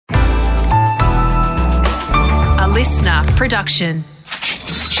listener production.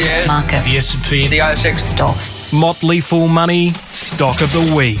 Shares, Market, the S&P, the ASX, stocks. Motley Fool Money Stock of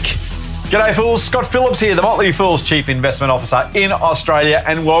the Week. G'day fools, Scott Phillips here, the Motley Fool's Chief Investment Officer in Australia,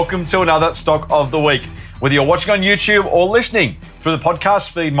 and welcome to another Stock of the Week. Whether you're watching on YouTube or listening through the podcast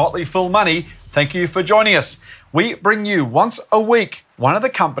feed Motley Fool Money, thank you for joining us. We bring you once a week one of the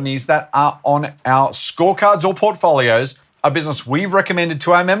companies that are on our scorecards or portfolios, a business we've recommended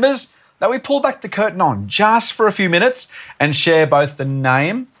to our members that we pull back the curtain on just for a few minutes and share both the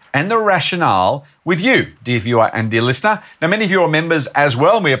name and the rationale with you, dear viewer and dear listener. Now, many of you are members as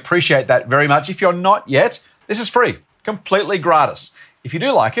well, and we appreciate that very much. If you're not yet, this is free, completely gratis. If you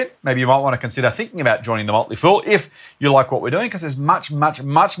do like it, maybe you might want to consider thinking about joining the Motley Fool if you like what we're doing, because there's much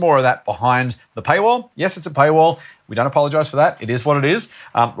more of that behind the paywall. Yes, it's a paywall. We don't apologise for that. It is what it is.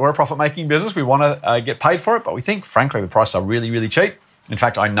 We're a profit-making business. We want to get paid for it, but we think, frankly, the prices are really, really cheap. In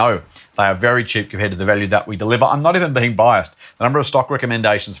fact, I know they are very cheap compared to the value that we deliver. I'm not even being biased. The number of stock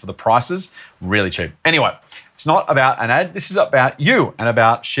recommendations for the prices, really cheap. Anyway, it's not about an ad. This is about you and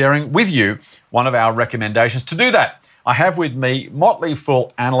about sharing with you one of our recommendations. To do that, I have with me Motley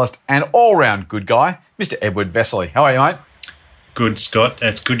Fool analyst and all-round good guy, Mr. Edward Vesely. How are you, mate? Good, Scott.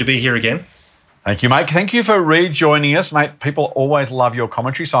 It's good to be here again. Thank you, mate. Thank you for rejoining us, mate. People always love your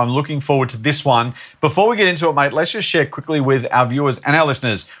commentary, so I'm looking forward to this one. Before we get into it, mate, let's just share quickly with our viewers and our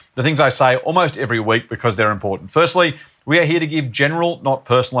listeners the things I say almost every week because they're important. Firstly, we are here to give general, not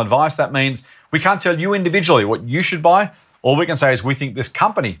personal advice. That means we can't tell you individually what you should buy. All we can say is we think this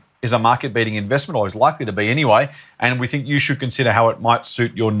company is a market-beating investment, or is likely to be anyway, and we think you should consider how it might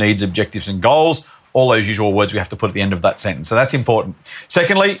suit your needs, objectives, and goals. All those usual words we have to put at the end of that sentence. So that's important.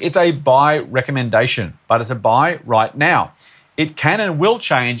 Secondly, it's a buy recommendation, but it's a buy right now. It can and will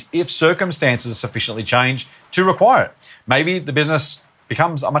change if circumstances sufficiently change to require it. Maybe the business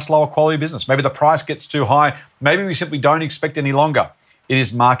becomes a much lower quality business. Maybe the price gets too high. Maybe we simply don't expect any longer. It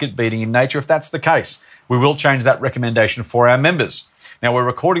is market beating in nature. If that's the case, we will change that recommendation for our members. Now, we're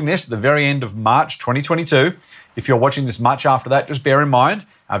recording this at the very end of March 2022. If you're watching this much after that, just bear in mind,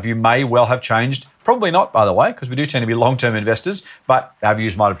 our view may well have changed. Probably not, by the way, because we do tend to be long-term investors, but our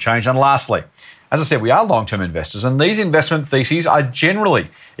views might have changed. And lastly, as I said, we are long-term investors, and these investment theses are generally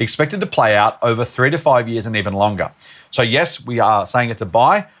expected to play out over 3 to 5 years and even longer. So yes, we are saying it's a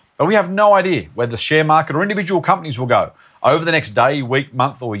buy, but we have no idea where the share market or individual companies will go over the next day, week,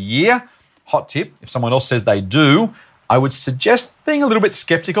 month, or year. Hot tip, if someone else says they do, I would suggest being a little bit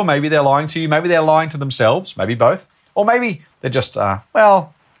skeptical. Maybe they're lying to you, maybe they're lying to themselves, maybe both, or maybe they're just,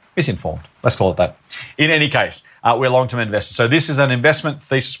 misinformed. Let's call it that. In any case, we're long-term investors. So this is an investment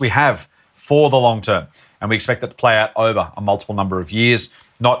thesis we have for the long term, and we expect it to play out over a multiple number of years.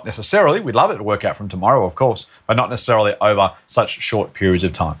 Not necessarily, we'd love it to work out from tomorrow, of course, but not necessarily over such short periods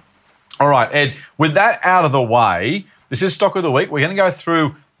of time. All right, Ed, with that out of the way, this is Stock of the Week. We're going to go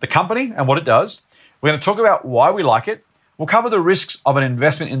through the company and what it does. We're going to talk about why we like it. We'll cover the risks of an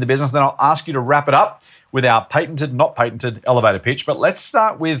investment in the business. Then I'll ask you to wrap it up with our patented, not patented elevator pitch. But let's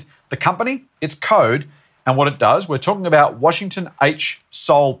start with the company, its code, and what it does. We're talking about Washington H.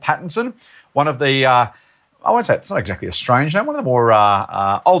 Sol Pattinson, one of the, I won't say it's not exactly a strange name, one of the more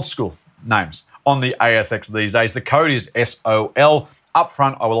old school names on the ASX these days. The code is SOL. Up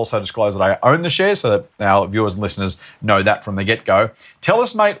front, I will also disclose that I own the shares so that our viewers and listeners know that from the get-go. Tell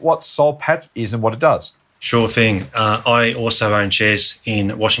us, mate, what Sol Pats is and what it does. Sure thing. I also own shares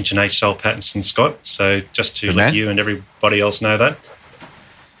in Washington H. Sol Pattinson, Scott, so just to let you and everybody else know that.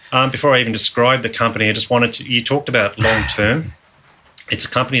 Before I even describe the company, I just wanted to, you talked about long-term. It's a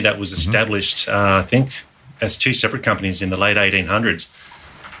company that was established, I think, as two separate companies in the late 1800s.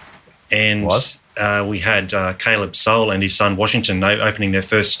 And we had Caleb Sol and his son Washington opening their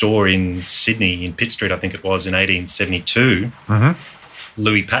first store in Sydney, in Pitt Street, I think it was, in 1872.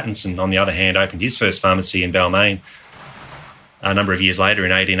 Louis Pattinson, on the other hand, opened his first pharmacy in Balmain a number of years later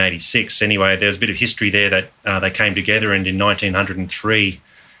in 1886. Anyway, there's a bit of history there that they came together, and in 1903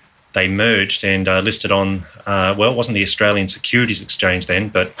 they merged and listed on, it wasn't the Australian Securities Exchange then,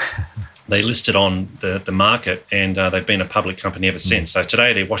 but they listed on the market, and they've been a public company ever since. So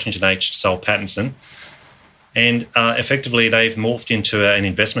today they're Washington H. Sol Pattinson, and effectively they've morphed into an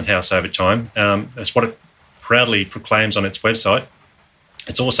investment house over time. That's what it proudly proclaims on its website.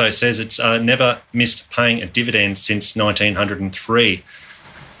 It also says it's never missed paying a dividend since 1903.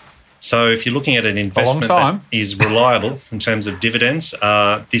 So if you're looking at an investment that is reliable in terms of dividends,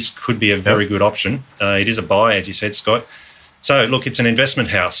 this could be a very good option. It is a buy, as you said, Scott. So, look, it's an investment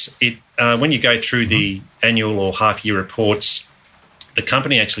house. When you go through the annual or half-year reports, the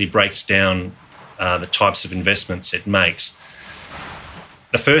company actually breaks down the types of investments it makes.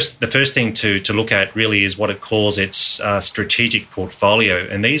 the first thing to look at really is what it calls its strategic portfolio,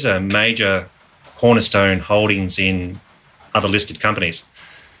 and these are major cornerstone holdings in other listed companies.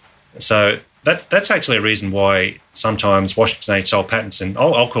 So that's actually a reason why sometimes Washington H. Soul Pattinson,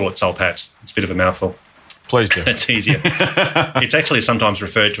 I'll call it Soul Pats. It's a bit of a mouthful. Please do. It's easier. It's actually sometimes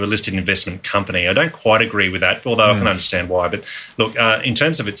referred to a listed investment company. I don't quite agree with that, although I can understand why. But look, in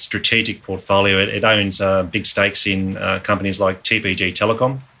terms of its strategic portfolio, it owns big stakes in companies like TPG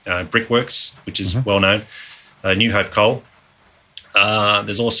Telecom, Brickworks, which is well known, New Hope Coal.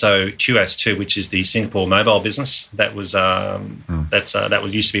 There's also QS2, which is the Singapore mobile business that was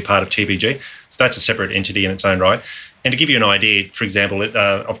used to be part of TPG. So that's a separate entity in its own right. And to give you an idea, for example,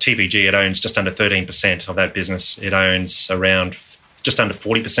 of TPG, it owns just under 13% of that business. It owns around just under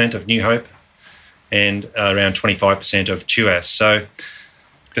 40% of New Hope and around 25% of QS. So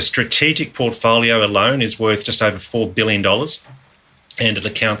the strategic portfolio alone is worth just over $4 billion, and it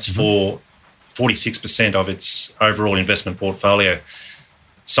accounts for 46% of its overall investment portfolio.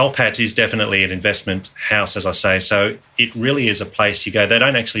 Soul Patts is definitely an investment house, as I say, so it really is a place you go. They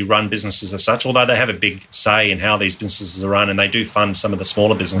don't actually run businesses as such, although they have a big say in how these businesses are run, and they do fund some of the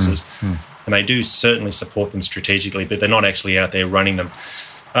smaller businesses, and they do certainly support them strategically, but they're not actually out there running them.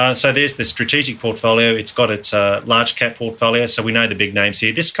 So there's the strategic portfolio. It's got its large cap portfolio, so we know the big names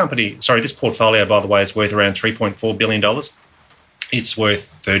here. This portfolio, by the way, is worth around $3.4 billion. It's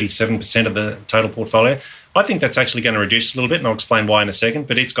worth 37% of the total portfolio. I think that's actually going to reduce a little bit, and I'll explain why in a second,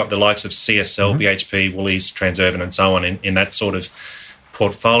 but it's got the likes of CSL, BHP, Woolies, Transurban, and so on in that sort of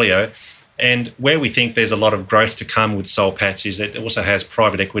portfolio. And where we think there's a lot of growth to come with Soul Patts is it also has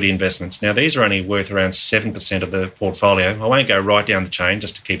private equity investments. Now, these are only worth around 7% of the portfolio. I won't go right down the chain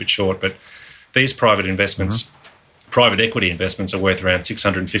just to keep it short, but these private investments, private equity investments, are worth around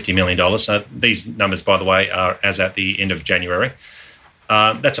 $650 million. So these numbers, by the way, are as at the end of January.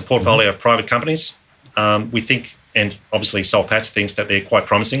 That's a portfolio of private companies. We think, and obviously Soul Patts thinks, that they're quite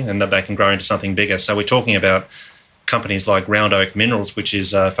promising and that they can grow into something bigger. So we're talking about companies like Round Oak Minerals, which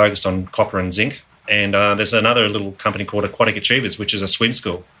is focused on copper and zinc. And there's another little company called Aquatic Achievers, which is a swim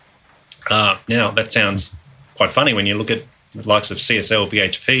school. Now, that sounds quite funny when you look at the likes of CSL,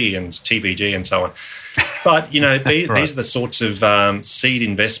 BHP and TPG and so on. But, these are the sorts of seed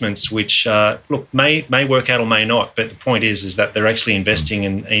investments which, may work out or may not. But the point is that they're actually investing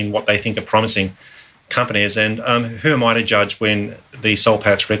in what they think are promising companies. And who am I to judge when the Soul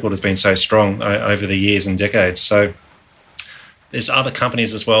Patts record has been so strong over the years and decades? So there's other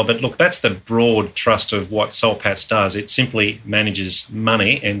companies as well. But look, that's the broad thrust of what Soul Patts does. It simply manages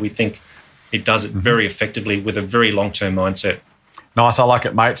money, and we think it does it very effectively with a very long-term mindset. Nice, I like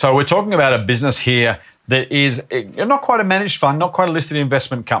it, mate. So we're talking about a business here that is not quite a managed fund, not quite a listed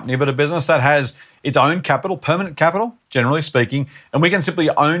investment company, but a business that has its own capital, permanent capital, generally speaking, and we can simply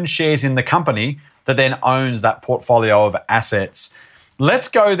own shares in the company that then owns that portfolio of assets. Let's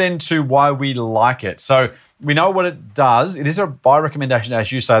go then to why we like it. So we know what it does. It is a buy recommendation,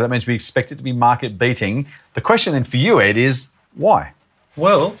 as you say. That means we expect it to be market beating. The question then for you, Ed, is why?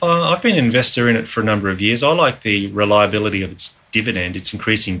 Well, I've been an investor in it for a number of years. I like the reliability of its dividend, its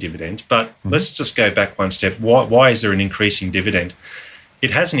increasing dividend. But let's just go back one step. Why is there an increasing dividend?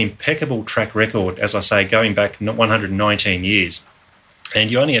 It has an impeccable track record, as I say, going back 119 years.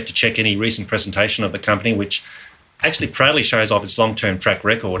 And you only have to check any recent presentation of the company, which actually proudly shows off its long-term track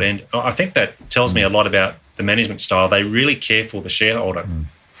record. And I think that tells me a lot about the management style. They really care for the shareholder.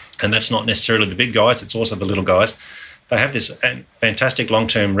 And that's not necessarily the big guys, it's also the little guys. They have this fantastic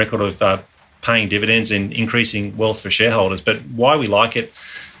long-term record of paying dividends and increasing wealth for shareholders. But why we like it,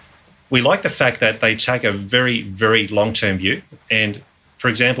 we like the fact that they take a very, very long-term view. And for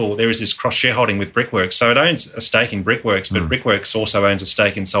example, there is this cross-shareholding with Brickworks. So it owns a stake in Brickworks, but Brickworks also owns a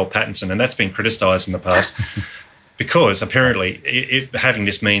stake in Soul Pattinson, and that's been criticised in the past because apparently having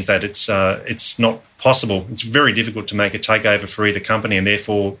this means that it's not possible. It's very difficult to make a takeover for either company, and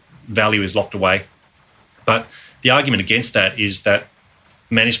therefore value is locked away. But the argument against that is that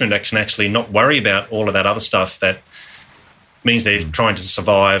management can actually not worry about all of that other stuff that means they're trying to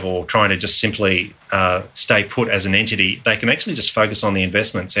survive or trying to just simply stay put as an entity. They can actually just focus on the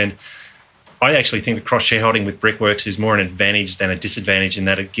investments. And I actually think that cross-shareholding with Brickworks is more an advantage than a disadvantage in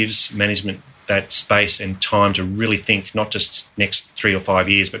that it gives management that space and time to really think, not just next 3 or 5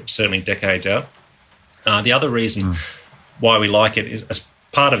 years, but certainly decades out. The other reason why we like it is, as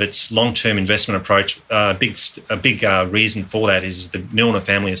part of its long-term investment approach, a big reason for that is the Milner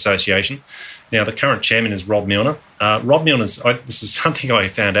Family Association. Now, the current chairman is Rob Milner. This is something I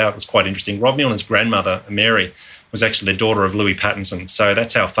found out was quite interesting. Rob Milner's grandmother, Mary, was actually the daughter of Louis Pattinson. So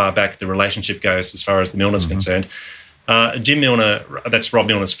that's how far back the relationship goes as far as the Milner's concerned. Jim Milner, that's Rob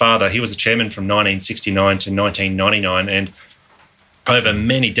Milner's father, he was the chairman from 1969 to 1999, and over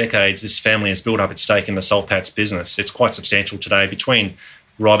many decades, this family has built up its stake in the Soul Patts business. It's quite substantial today. Between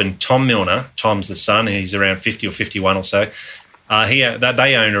Rob and Tom Milner, Tom's the son, and he's around 50 or 51 or so,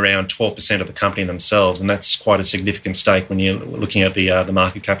 they own around 12% of the company themselves, and that's quite a significant stake when you're looking at the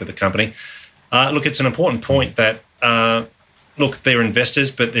market cap of the company. Look, it's an important point that, they're investors,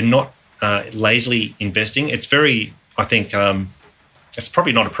 but they're not lazily investing. It's very, I think, it's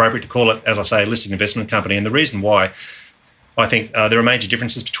probably not appropriate to call it, as I say, a listed investment company. And the reason why, I think there are major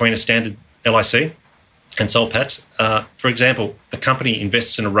differences between a standard LIC and Soul Patts. For example, the company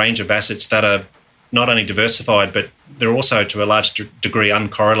invests in a range of assets that are not only diversified, but they're also to a large degree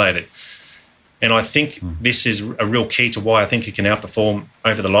uncorrelated. And I think this is a real key to why I think it can outperform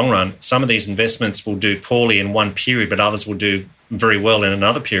over the long run. Some of these investments will do poorly in one period, but others will do very well in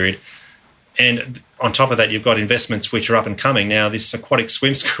another period. And on top of that, you've got investments which are up and coming. Now, this aquatic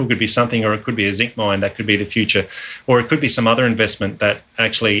swim school could be something, or it could be a zinc mine that could be the future, or it could be some other investment that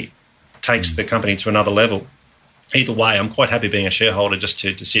actually takes the company to another level. Either way, I'm quite happy being a shareholder just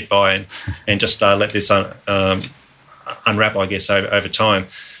to sit by and just let this unwrap, I guess, over time.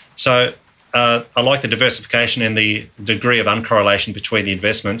 So I like the diversification and the degree of uncorrelation between the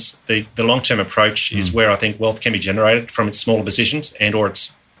investments. The long-term approach is where I think wealth can be generated from its smaller positions and or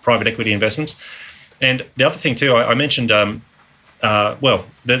its private equity investments. And the other thing too, I mentioned, there's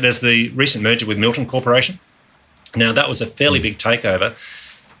the recent merger with Milton Corporation. Now, that was a fairly big takeover.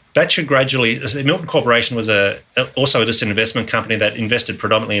 That should gradually, Milton Corporation was also a listed investment company that invested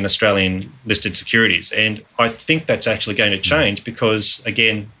predominantly in Australian listed securities. And I think that's actually going to change because,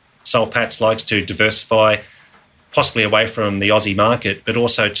 again, Soul Patts likes to diversify, possibly away from the Aussie market, but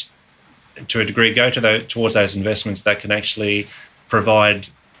also to a degree go towards those investments that can actually provide,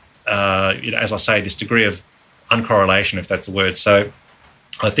 as I say, this degree of uncorrelation, if that's the word. So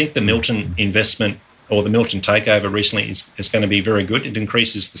I think the Milton investment or the Milton takeover recently is going to be very good. It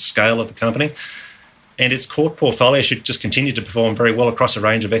increases the scale of the company. And its core portfolio should just continue to perform very well across a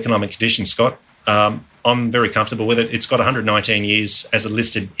range of economic conditions, Scott. I'm very comfortable with it. It's got 119 years as a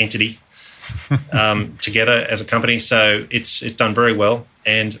listed entity together as a company. So it's done very well.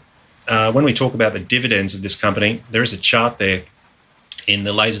 And when we talk about the dividends of this company, there is a chart there in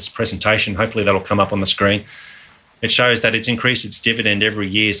the latest presentation. Hopefully that'll come up on the screen. It shows that it's increased its dividend every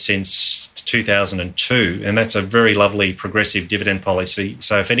year since 2002, and that's a very lovely progressive dividend policy.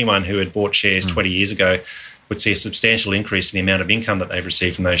 So if anyone who had bought shares 20 years ago would see a substantial increase in the amount of income that they've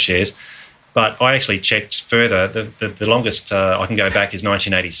received from those shares. But I actually checked further. The longest I can go back is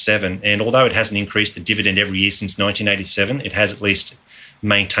 1987, and although it hasn't increased the dividend every year since 1987, it has at least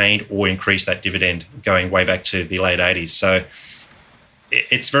maintained or increased that dividend going way back to the late 80s. So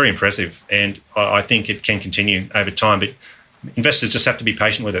it's very impressive, and I think it can continue over time. But investors just have to be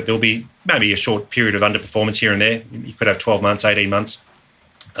patient with it. There'll be maybe a short period of underperformance here and there. You could have 12 months, 18 months.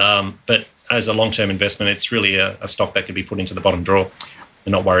 But as a long-term investment, it's really a stock that could be put into the bottom drawer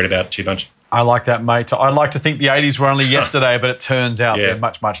and not worried about too much. I like that, mate. I'd like to think the 80s were only yesterday, but it turns out they're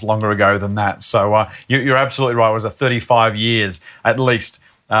much, much longer ago than that. So you're absolutely right. It was 35 years at least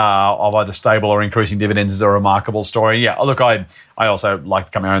of either stable or increasing dividends is a remarkable story. Yeah, look, I also like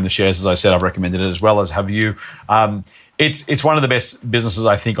the company. I own the shares. As I said, I've recommended it as well, as have you. It's one of the best businesses,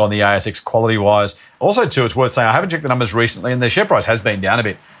 I think, on the ASX quality-wise. Also, too, it's worth saying, I haven't checked the numbers recently, and their share price has been down a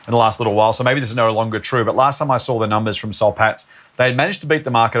bit in the last little while, so maybe this is no longer true. But last time I saw the numbers from Soul Patts, they had managed to beat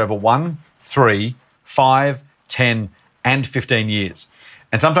the market over 1, 3, 5, 10, and 15 years.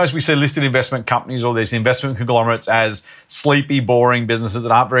 And sometimes we see listed investment companies or these investment conglomerates as sleepy, boring businesses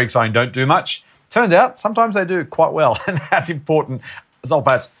that aren't very exciting, don't do much. Turns out sometimes they do quite well, and that's important. Soul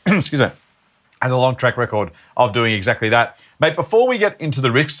Patts, excuse me, has a long track record of doing exactly that. Mate, before we get into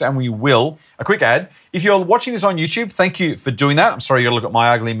the risks, and we will, a quick ad. If you're watching this on YouTube, thank you for doing that. I'm sorry you got to look at my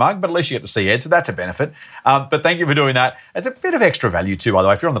ugly mug, but at least you get to see Ed, so that's a benefit. But thank you for doing that. It's a bit of extra value too, by the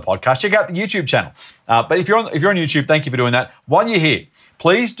way. If you're on the podcast, check out the YouTube channel. But if you're on YouTube, thank you for doing that. While you're here,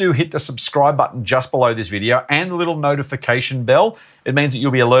 please do hit the subscribe button just below this video and the little notification bell. It means that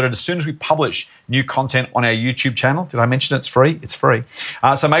you'll be alerted as soon as we publish new content on our YouTube channel. Did I mention it's free? It's free.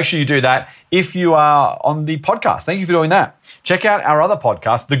 So make sure you do that. If you are on the podcast, thank you for doing that. Check out our other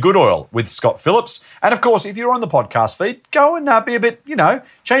podcast, The Good Oil with Scott Phillips. And of course, if you're on the podcast feed, go and be a bit,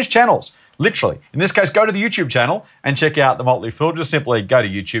 change channels. Literally. In this case, go to the YouTube channel and check out The Motley Fool. Just simply go to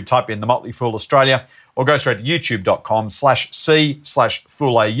YouTube, type in The Motley Fool Australia, or go straight to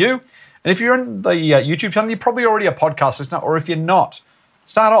youtube.com/c/foolau. And if you're in the YouTube channel, you're probably already a podcast listener, or if you're not,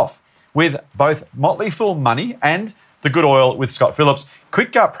 start off with both Motley Fool Money and The Good Oil with Scott Phillips.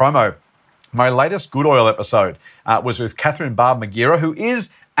 Quick promo. My latest Good Oil episode was with Catherine Barb Magira, who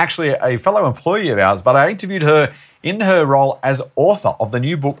is actually a fellow employee of ours, but I interviewed her in her role as author of the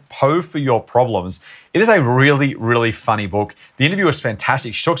new book, Poe for Your Problems. It is a really, really funny book. The interview was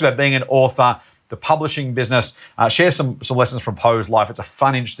fantastic. She talks about being an author, the publishing business, share some lessons from Poe's life. It's a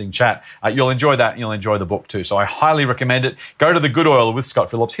fun, interesting chat. You'll enjoy that and you'll enjoy the book too. So I highly recommend it. Go to The Good Oil with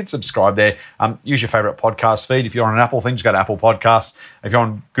Scott Phillips, hit subscribe there. Use your favourite podcast feed. If you're on an Apple thing, just go to Apple Podcasts. If you're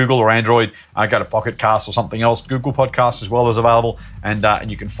on Google or Android, go to Pocket Casts or something else. Google Podcasts as well is available,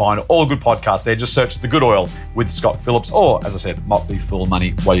 and you can find all good podcasts there. Just search The Good Oil with Scott Phillips, or as I said, Motley Fool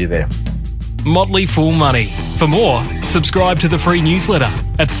Money while you're there. Motley Fool Money. For more, subscribe to the free newsletter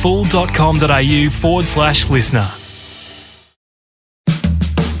at fool.com.au/listener.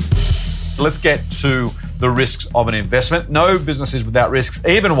 Let's get to the risks of an investment. No business is without risks,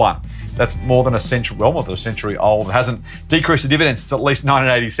 even one that's more than a century old, hasn't decreased the dividends since at least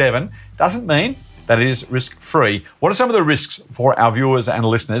 1987, doesn't mean that it is risk-free. What are some of the risks for our viewers and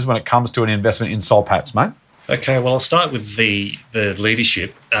listeners when it comes to an investment in Soul Patts, mate? Okay, well, I'll start with the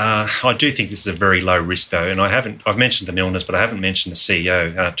leadership. I do think this is a very low risk, though, and I've mentioned the Milners, but I haven't mentioned the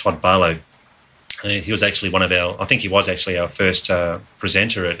CEO, Todd Barlow. He was actually our first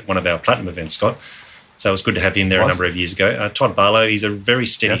presenter at one of our Platinum events, Scott. So it was good to have him there a number of years ago. Todd Barlow, he's a very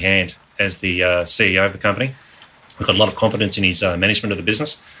steady hand as the CEO of the company. We've got a lot of confidence in his management of the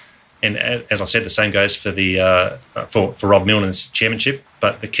business. And as I said, the same goes for the for Rob Milner's chairmanship.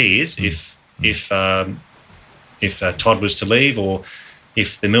 But the key is if Todd was to leave, or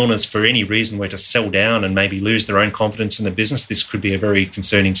if the Milners for any reason were to sell down and maybe lose their own confidence in the business, this could be a very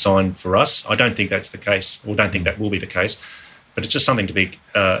concerning sign for us. I don't think that's the case, or don't think that will be the case, but it's just something to be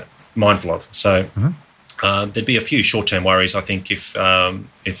mindful of. So there'd be a few short-term worries, I think, if Todd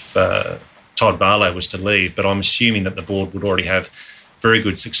Barlow was to leave, but I'm assuming that the board would already have very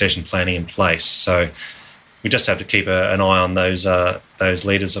good succession planning in place. So we just have to keep an eye on those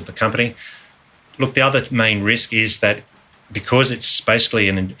leaders of the company. Look, the other main risk is that because it's basically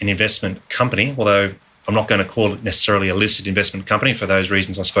an investment company, although I'm not going to call it necessarily a listed investment company for those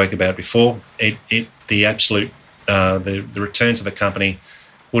reasons I spoke about before, the returns of the company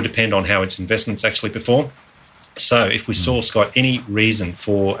will depend on how its investments actually perform. So if we saw, Scott, any reason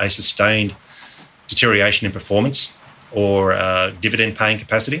for a sustained deterioration in performance or dividend paying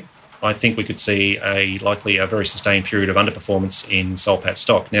capacity, I think we could see likely a very sustained period of underperformance in Soul Patts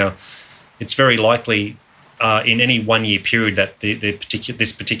stock. Now, it's very likely in any 1 year period that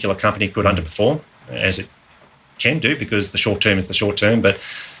this particular company could underperform, as it can do, because the short term is the short term. But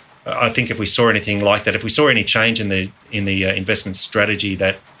I think if we saw anything like that, if we saw any change in the investment strategy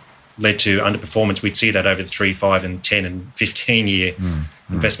that led to underperformance, we'd see that over the 3, 5, and 10 and 15 year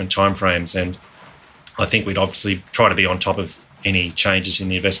investment timeframes. And I think we'd obviously try to be on top of any changes in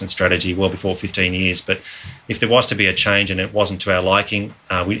the investment strategy well before 15 years. But if there was to be a change and it wasn't to our liking,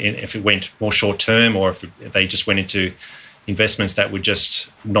 if it went more short term, or if they just went into investments that were just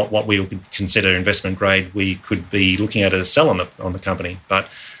not what we would consider investment grade, we could be looking at a sell on the company. But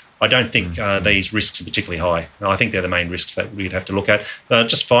I don't think these risks are particularly high. I think they're the main risks that we'd have to look at.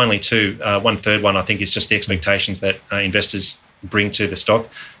 Just finally, too, one third one, I think, is just the expectations that investors bring to the stock.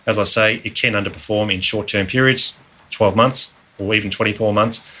 As I say, it can underperform in short-term periods, 12 months or even 24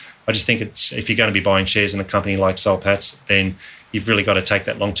 months. I just think if you're going to be buying shares in a company like Soul Patts, then you've really got to take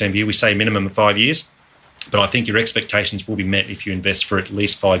that long-term view. We say minimum of 5 years, but I think your expectations will be met if you invest for at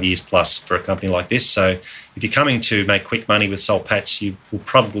least 5 years plus for a company like this. So if you're coming to make quick money with Soul Patts, you will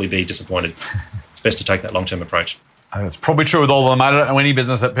probably be disappointed. It's best to take that long-term approach. It's probably true with all of them. I don't know any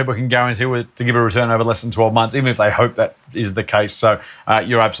business that people can guarantee to give a return over less than 12 months, even if they hope that is the case. So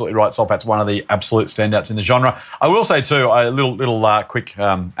you're absolutely right. Soul Patts, one of the absolute standouts in the genre. I will say too, a little quick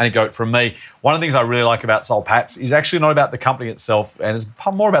anecdote from me. One of the things I really like about Soul Patts is actually not about the company itself, and it's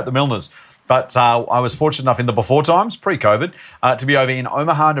more about the Milners. But I was fortunate enough in the before times, pre-COVID, to be over in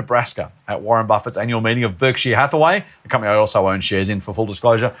Omaha, Nebraska at Warren Buffett's annual meeting of Berkshire Hathaway, a company I also own shares in, for full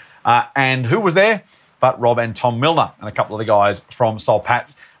disclosure. And who was there? But Rob and Tom Milner and a couple of the guys from Soul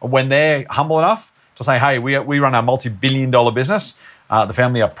Patts. When they're humble enough to say, hey, we run a multi-billion-dollar business. The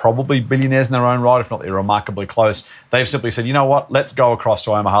family are probably billionaires in their own right, if not they're remarkably close. They've simply said, you know what, let's go across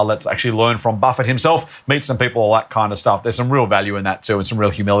to Omaha. Let's actually learn from Buffett himself, meet some people, all that kind of stuff. There's some real value in that too, and some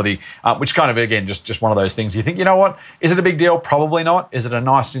real humility, which kind of, again, just one of those things. You think, you know what, is it a big deal? Probably not. Is it a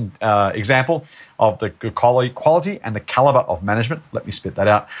nice example of the good quality and the caliber of management? Let me spit that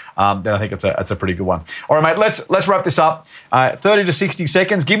out. Then I think it's a pretty good one. All right, mate, let's wrap this up. 30 to 60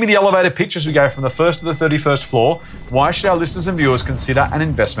 seconds. Give me the elevator pitch as we go from the first to the 31st floor. Why should our listeners and viewers consider an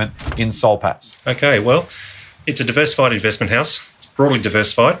investment in Soul Patts? Okay, well, it's a diversified investment house. It's broadly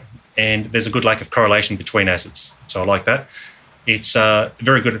diversified. and there's a good lack of correlation between assets. So I like that. It's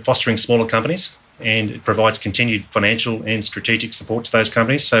very good at fostering smaller companies, and it provides continued financial and strategic support to those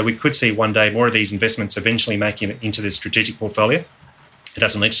companies. So we could see one day more of these investments eventually making it into the strategic portfolio. It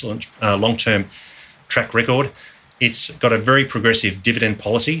has an excellent long-term track record. It's got a very progressive dividend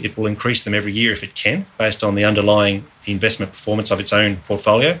policy. It will increase them every year if it can, based on the underlying investment performance of its own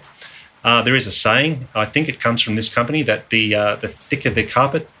portfolio. There is a saying, I think it comes from this company, that the thicker the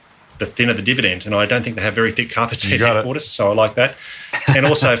carpet, the thinner the dividend. And I don't think they have very thick carpets at headquarters, so I like that. And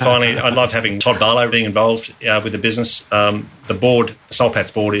also, finally, I love having Todd Barlow being involved with the business. The board, the Soul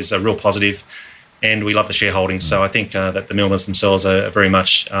Patts board, is a real positive, and we love the shareholding. So I think that the Milners themselves are very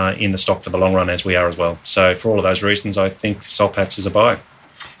much in the stock for the long run, as we are as well. So for all of those reasons, I think Soul Patts is a buy.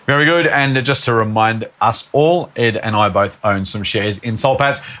 Very good. And just to remind us all, Ed and I both own some shares in Soul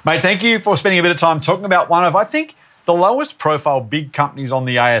Patts. Mate, thank you for spending a bit of time talking about one of, I think, the lowest profile big companies on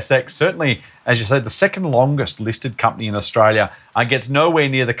the ASX. Certainly, as you said, the second longest listed company in Australia. Gets nowhere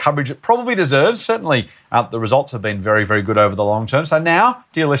near the coverage it probably deserves. Certainly, the results have been very, very good over the long term. So now,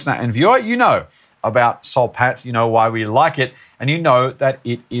 dear listener and viewer, you know about Soul Patts, you know why we like it, and you know that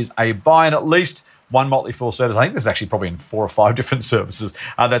it is a buy in at least one Motley Fool service. I think this is actually probably in 4 or 5 different services.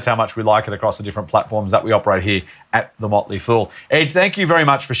 That's how much we like it across the different platforms that we operate here at the Motley Fool. Ed, thank you very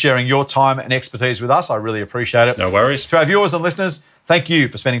much for sharing your time and expertise with us. I really appreciate it. No worries. To our viewers and listeners, thank you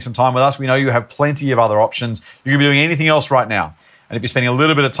for spending some time with us. We know you have plenty of other options. You could be doing anything else right now. And if you're spending a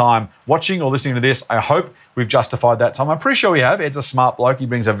little bit of time watching or listening to this, I hope we've justified that time. I'm pretty sure we have. Ed's a smart bloke. He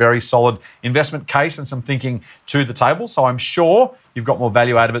brings a very solid investment case and some thinking to the table. So I'm sure you've got more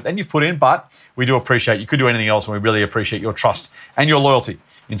value out of it than you've put in, but we do appreciate you could do anything else, and we really appreciate your trust and your loyalty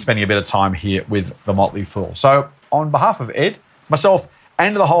in spending a bit of time here with the Motley Fool. So on behalf of Ed, myself,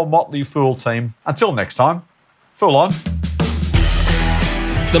 and the whole Motley Fool team, until next time, Fool on.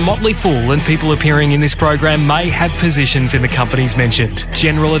 The Motley Fool and people appearing in this program may have positions in the companies mentioned.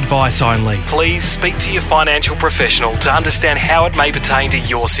 General advice only. Please speak to your financial professional to understand how it may pertain to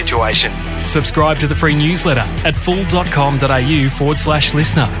your situation. Subscribe to the free newsletter at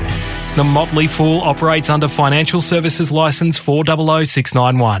fool.com.au/listener. The Motley Fool operates under Financial Services Licence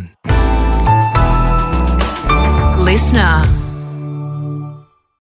 400691. Listener.